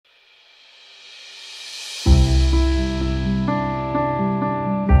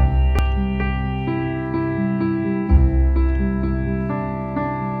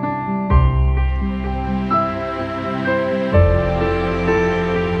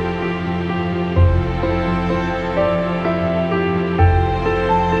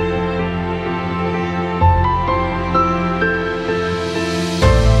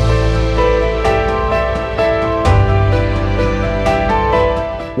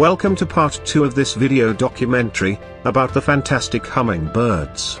Welcome to part 2 of this video documentary, about the fantastic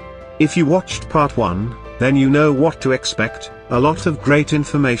hummingbirds. If you watched part 1, then you know what to expect, a lot of great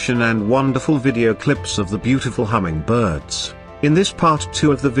information and wonderful video clips of the beautiful hummingbirds. In this part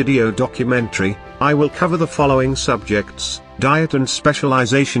 2 of the video documentary, I will cover the following subjects: diet and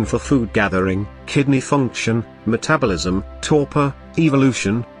specialization for food gathering, kidney function, metabolism, torpor,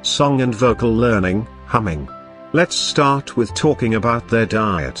 evolution, song and vocal learning, humming. Let's start with talking about their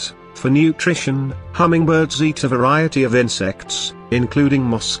diet. For nutrition, hummingbirds eat a variety of insects, including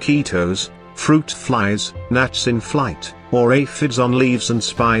mosquitoes, fruit flies, gnats in flight, or aphids on leaves and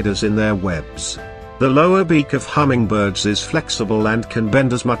spiders in their webs. The lower beak of hummingbirds is flexible and can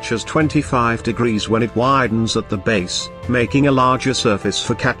bend as much as 25 degrees when it widens at the base, making a larger surface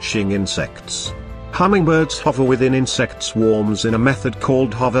for catching insects. Hummingbirds hover within insect swarms in a method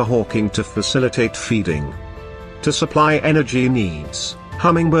called hover hawking to facilitate feeding. To supply energy needs,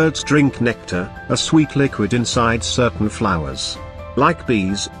 hummingbirds drink nectar, a sweet liquid inside certain flowers. Like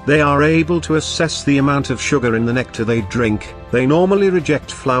bees, they are able to assess the amount of sugar in the nectar they drink. They normally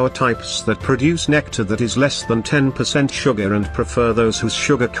reject flower types that produce nectar that is less than 10% sugar and prefer those whose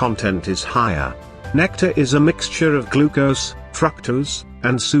sugar content is higher. Nectar is a mixture of glucose, fructose,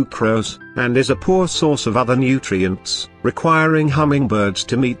 and sucrose, and is a poor source of other nutrients, requiring hummingbirds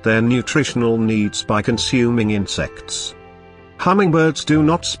to meet their nutritional needs by consuming insects. Hummingbirds do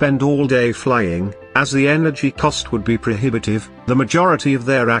not spend all day flying, as the energy cost would be prohibitive. The majority of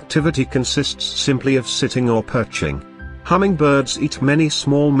their activity consists simply of sitting or perching. Hummingbirds eat many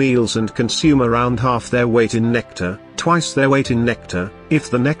small meals and consume around half their weight in nectar, twice their weight in nectar,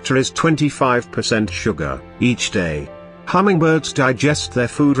 if the nectar is 25% sugar, each day. Hummingbirds digest their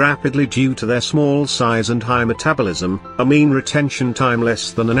food rapidly due to their small size and high metabolism. A mean retention time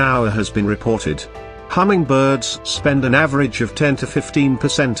less than an hour has been reported. Hummingbirds spend an average of 10 to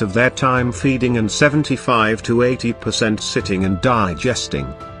 15% of their time feeding and 75 to 80% sitting and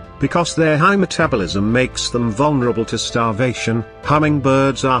digesting. Because their high metabolism makes them vulnerable to starvation,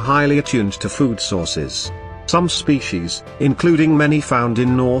 hummingbirds are highly attuned to food sources. Some species, including many found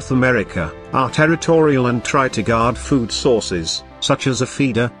in North America, are territorial and try to guard food sources, such as a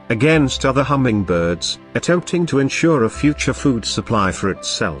feeder, against other hummingbirds, attempting to ensure a future food supply for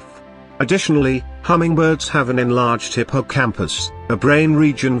itself. Additionally, hummingbirds have an enlarged hippocampus, a brain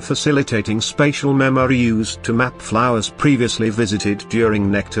region facilitating spatial memory used to map flowers previously visited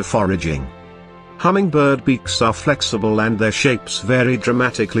during nectar foraging. Hummingbird beaks are flexible and their shapes vary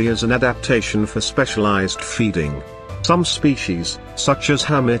dramatically as an adaptation for specialized feeding. Some species, such as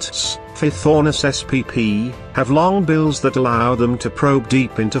hermits, Phythornis spp, have long bills that allow them to probe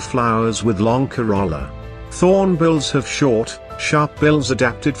deep into flowers with long corolla. Thornbills have short, sharp bills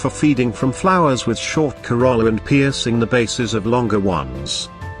adapted for feeding from flowers with short corolla and piercing the bases of longer ones.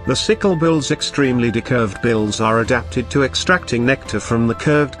 The sicklebill's extremely decurved bills are adapted to extracting nectar from the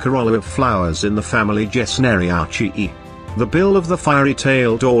curved corolla of flowers in the family Gesneriaceae. The bill of the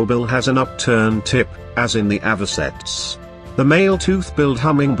fiery-tailed oarbill has an upturned tip, as in the avocets. The male tooth-billed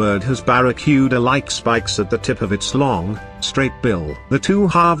hummingbird has barracuda-like spikes at the tip of its long, straight bill. The two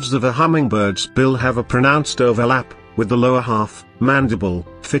halves of a hummingbird's bill have a pronounced overlap, with the lower half, mandible,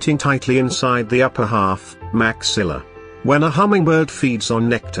 fitting tightly inside the upper half, maxilla. When a hummingbird feeds on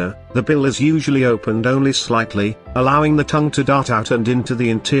nectar, the bill is usually opened only slightly, allowing the tongue to dart out and into the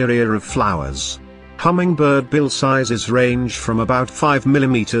interior of flowers. Hummingbird bill sizes range from about 5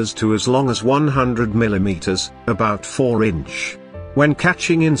 mm to as long as 100 mm, about 4 inch. When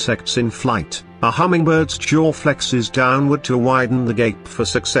catching insects in flight, a hummingbird's jaw flexes downward to widen the gape for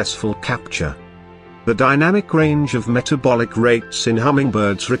successful capture. The dynamic range of metabolic rates in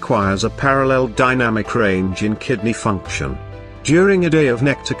hummingbirds requires a parallel dynamic range in kidney function. During a day of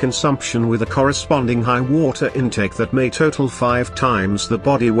nectar consumption with a corresponding high water intake that may total 5 times the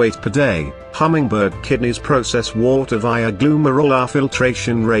body weight per day, hummingbird kidneys process water via glomerular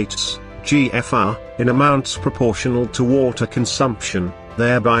filtration rates, GFR, in amounts proportional to water consumption,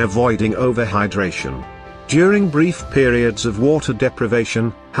 thereby avoiding overhydration. During brief periods of water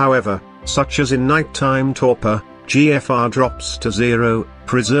deprivation, however, such as in nighttime torpor, GFR drops to 0,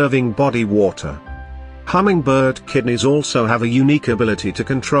 preserving body water. Hummingbird kidneys also have a unique ability to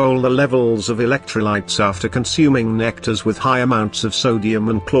control the levels of electrolytes after consuming nectars with high amounts of sodium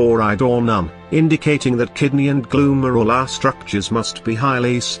and chloride or none, indicating that kidney and glomerular structures must be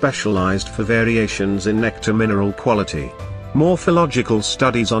highly specialized for variations in nectar mineral quality. Morphological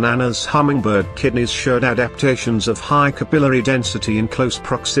studies on Anna's hummingbird kidneys showed adaptations of high capillary density in close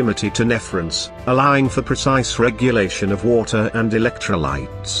proximity to nephrons, allowing for precise regulation of water and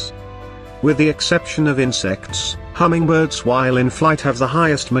electrolytes. With the exception of insects, Hummingbirds while in flight have the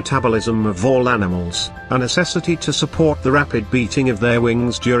highest metabolism of all animals, a necessity to support the rapid beating of their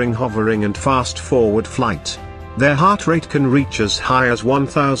wings during hovering and fast-forward flight. Their heart rate can reach as high as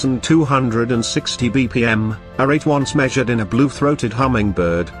 1,260 bpm, a rate once measured in a blue-throated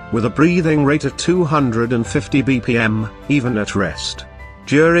hummingbird, with a breathing rate of 250 bpm, even at rest.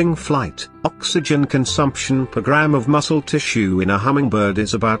 During flight, oxygen consumption per gram of muscle tissue in a hummingbird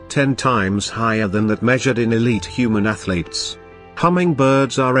is about 10 times higher than that measured in elite human athletes.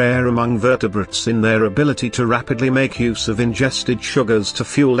 Hummingbirds are rare among vertebrates in their ability to rapidly make use of ingested sugars to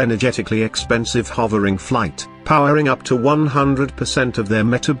fuel energetically expensive hovering flight, powering up to 100% of their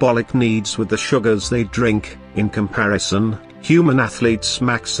metabolic needs with the sugars they drink. In comparison, human athletes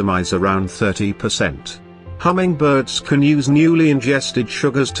maximize around 30%. Hummingbirds can use newly ingested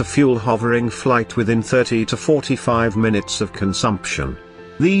sugars to fuel hovering flight within 30 to 45 minutes of consumption.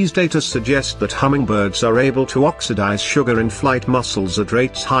 These data suggest that hummingbirds are able to oxidize sugar in flight muscles at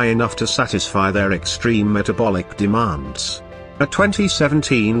rates high enough to satisfy their extreme metabolic demands. A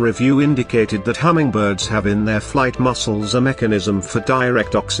 2017 review indicated that hummingbirds have in their flight muscles a mechanism for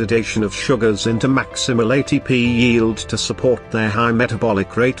direct oxidation of sugars into maximal ATP yield to support their high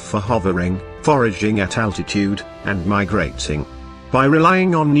metabolic rate for hovering, foraging at altitude, and migrating. By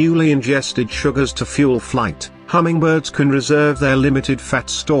relying on newly ingested sugars to fuel flight, hummingbirds can reserve their limited fat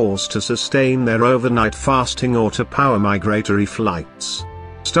stores to sustain their overnight fasting or to power migratory flights.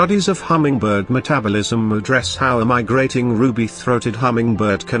 Studies of hummingbird metabolism address how a migrating ruby-throated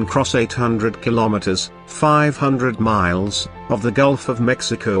hummingbird can cross 800 kilometers, 500 miles, of the Gulf of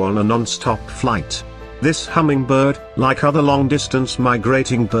Mexico on a non-stop flight. This hummingbird, like other long-distance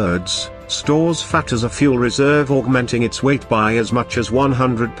migrating birds, stores fat as a fuel reserve, augmenting its weight by as much as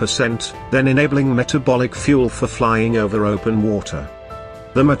 100%, then enabling metabolic fuel for flying over open water.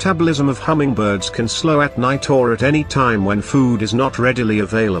 The metabolism of hummingbirds can slow at night or at any time when food is not readily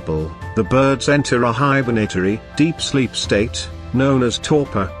available. The birds enter a hibernatory, deep sleep state, known as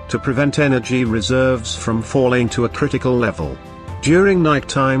torpor, to prevent energy reserves from falling to a critical level. During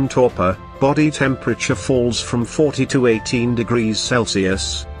nighttime torpor, body temperature falls from 40 to 18 degrees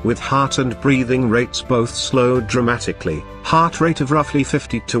Celsius, with heart and breathing rates both slowed dramatically, heart rate of roughly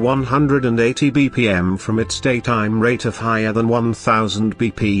 50 to 180 bpm from its daytime rate of higher than 1000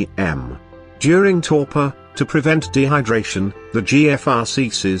 bpm. During torpor, to prevent dehydration, the GFR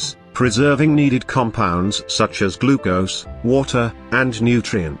ceases, preserving needed compounds such as glucose, water, and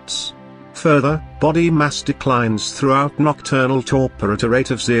nutrients. Further, body mass declines throughout nocturnal torpor at a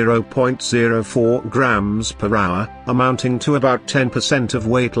rate of 0.04 grams per hour, amounting to about 10% of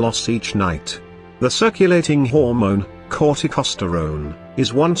weight loss each night. The circulating hormone, corticosterone,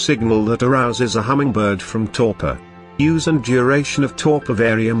 is one signal that arouses a hummingbird from torpor. Use and duration of torpor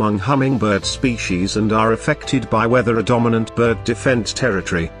vary among hummingbird species and are affected by whether a dominant bird defends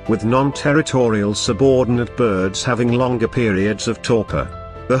territory, with non-territorial subordinate birds having longer periods of torpor.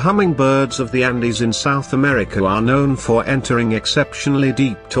 The hummingbirds of the Andes in South America are known for entering exceptionally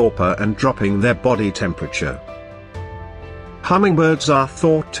deep torpor and dropping their body temperature. Hummingbirds are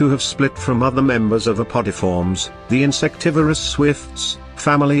thought to have split from other members of apodiforms, the insectivorous swifts,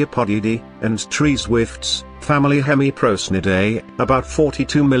 family Apodidae, and Treeswifts, family Hemiprosnidae, about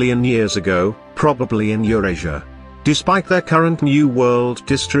 42 million years ago, probably in Eurasia. Despite their current New World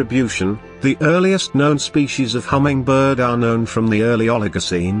distribution, the earliest known species of hummingbird are known from the early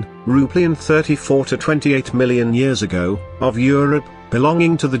Oligocene, Ruplian 34 to 28 million years ago, of Europe,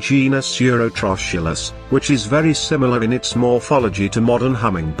 belonging to the genus Eurotrochilus, which is very similar in its morphology to modern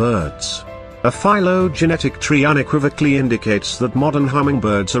hummingbirds. A phylogenetic tree unequivocally indicates that modern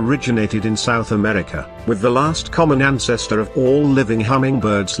hummingbirds originated in South America, with the last common ancestor of all living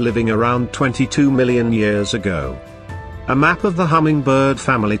hummingbirds living around 22 million years ago. A map of the hummingbird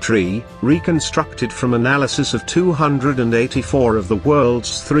family tree, reconstructed from analysis of 284 of the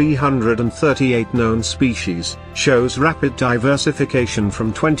world's 338 known species, shows rapid diversification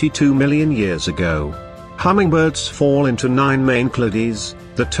from 22 million years ago. Hummingbirds fall into 9 main clades: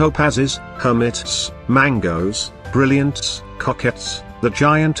 the topazes, hermits, mangos, brilliants, coquettes, the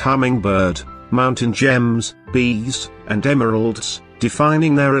giant hummingbird, mountain gems, bees, and emeralds,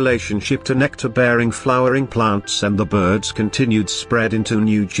 defining their relationship to nectar-bearing flowering plants and the bird's continued spread into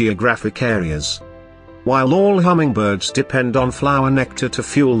new geographic areas. While all hummingbirds depend on flower nectar to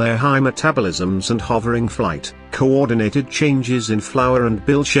fuel their high metabolisms and hovering flight, coordinated changes in flower and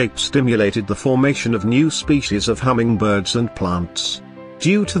bill shape stimulated the formation of new species of hummingbirds and plants.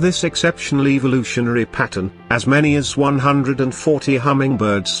 Due to this exceptional evolutionary pattern, as many as 140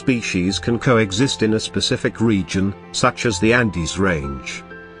 hummingbird species can coexist in a specific region, such as the Andes range.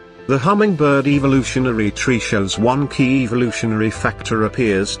 The hummingbird evolutionary tree shows one key evolutionary factor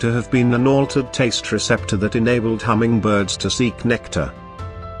appears to have been an altered taste receptor that enabled hummingbirds to seek nectar.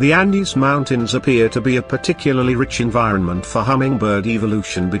 The Andes Mountains appear to be a particularly rich environment for hummingbird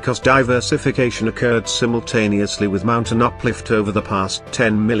evolution because diversification occurred simultaneously with mountain uplift over the past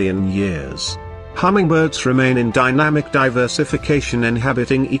 10 million years. Hummingbirds remain in dynamic diversification,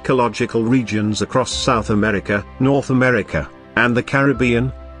 inhabiting ecological regions across South America, North America, and the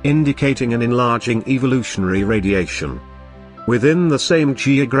Caribbean, indicating an enlarging evolutionary radiation. Within the same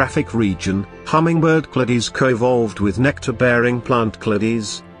geographic region, hummingbird clades co-evolved with nectar-bearing plant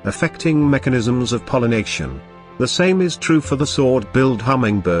clades, affecting mechanisms of pollination. The same is true for the sword-billed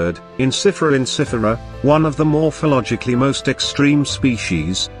hummingbird, Incifera incifera, one of the morphologically most extreme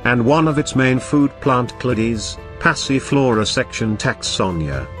species, and one of its main food plant clades, Passiflora section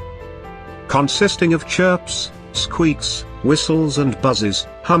taxonia. Consisting of chirps, squeaks, whistles and buzzes,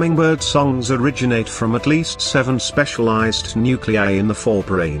 hummingbird songs originate from at least 7 specialized nuclei in the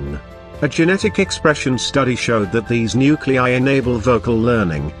forebrain. A genetic expression study showed that these nuclei enable vocal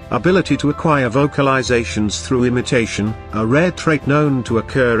learning, ability to acquire vocalizations through imitation, a rare trait known to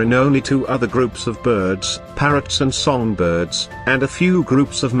occur in only 2 other groups of birds, parrots and songbirds, and a few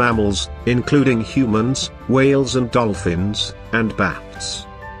groups of mammals, including humans, whales and dolphins, and bats.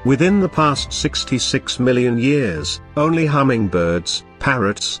 Within the past 66 million years, only hummingbirds,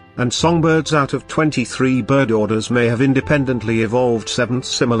 parrots, and songbirds out of 23 bird orders may have independently evolved 7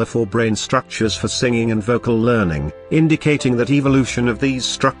 similar forebrain structures for singing and vocal learning, indicating that evolution of these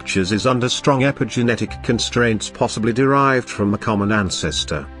structures is under strong epigenetic constraints possibly derived from a common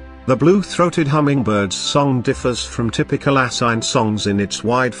ancestor. The blue-throated hummingbird's song differs from typical assigned songs in its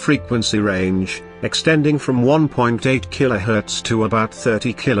wide frequency range, extending from 1.8 kHz to about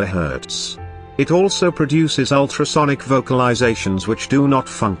 30 kHz. It also produces ultrasonic vocalizations which do not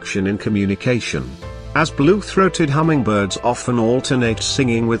function in communication. As blue-throated hummingbirds often alternate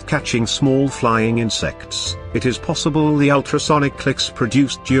singing with catching small flying insects, it is possible the ultrasonic clicks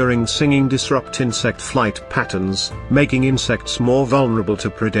produced during singing disrupt insect flight patterns, making insects more vulnerable to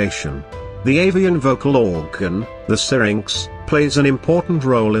predation. The avian vocal organ, the syrinx, plays an important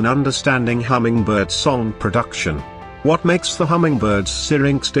role in understanding hummingbird song production. What makes the hummingbird's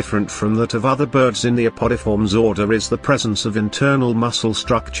syrinx different from that of other birds in the Apodiformes order is the presence of internal muscle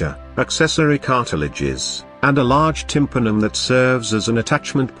structure, accessory cartilages, and a large tympanum that serves as an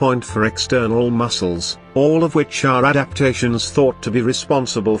attachment point for external muscles, all of which are adaptations thought to be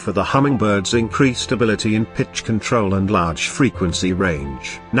responsible for the hummingbird's increased ability in pitch control and large frequency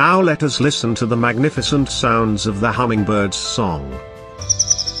range. Now let us listen to the magnificent sounds of the hummingbird's song.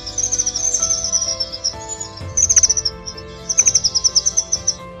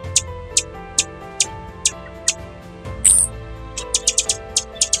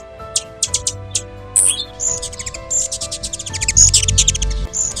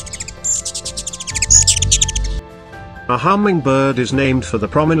 A hummingbird is named for the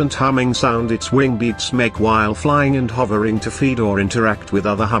prominent humming sound its wing beats make while flying and hovering to feed or interact with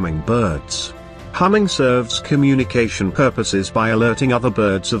other hummingbirds. Humming serves communication purposes by alerting other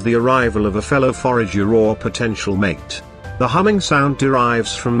birds of the arrival of a fellow forager or potential mate. The humming sound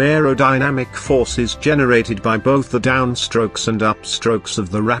derives from aerodynamic forces generated by both the downstrokes and upstrokes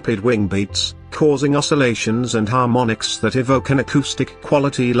of the rapid wing beats, causing oscillations and harmonics that evoke an acoustic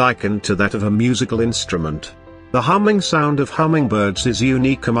quality likened to that of a musical instrument. The humming sound of hummingbirds is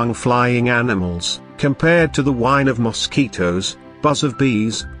unique among flying animals, compared to the whine of mosquitoes, buzz of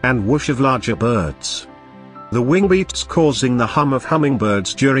bees, and whoosh of larger birds. The wing beats causing the hum of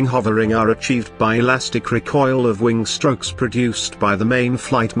hummingbirds during hovering are achieved by elastic recoil of wing strokes produced by the main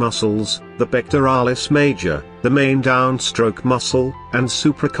flight muscles, the pectoralis major, the main downstroke muscle, and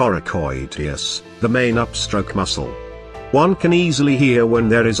supracoracoideus, the main upstroke muscle. One can easily hear when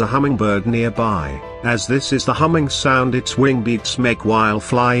there is a hummingbird nearby, as this is the humming sound its wing beats make while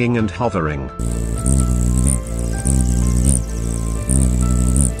flying and hovering.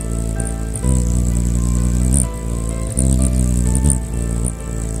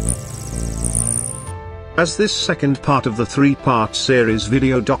 As this second part of the 3-part series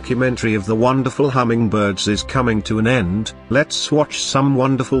video documentary of the wonderful hummingbirds is coming to an end, let's watch some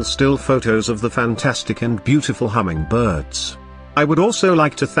wonderful still photos of the fantastic and beautiful hummingbirds. I would also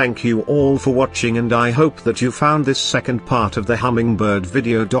like to thank you all for watching, and I hope that you found this second part of the hummingbird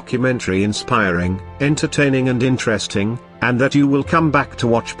video documentary inspiring, entertaining and interesting, and that you will come back to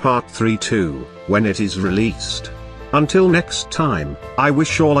watch part 3 too, when it is released. Until next time, I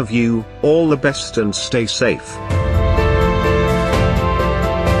wish all of you all the best and stay safe.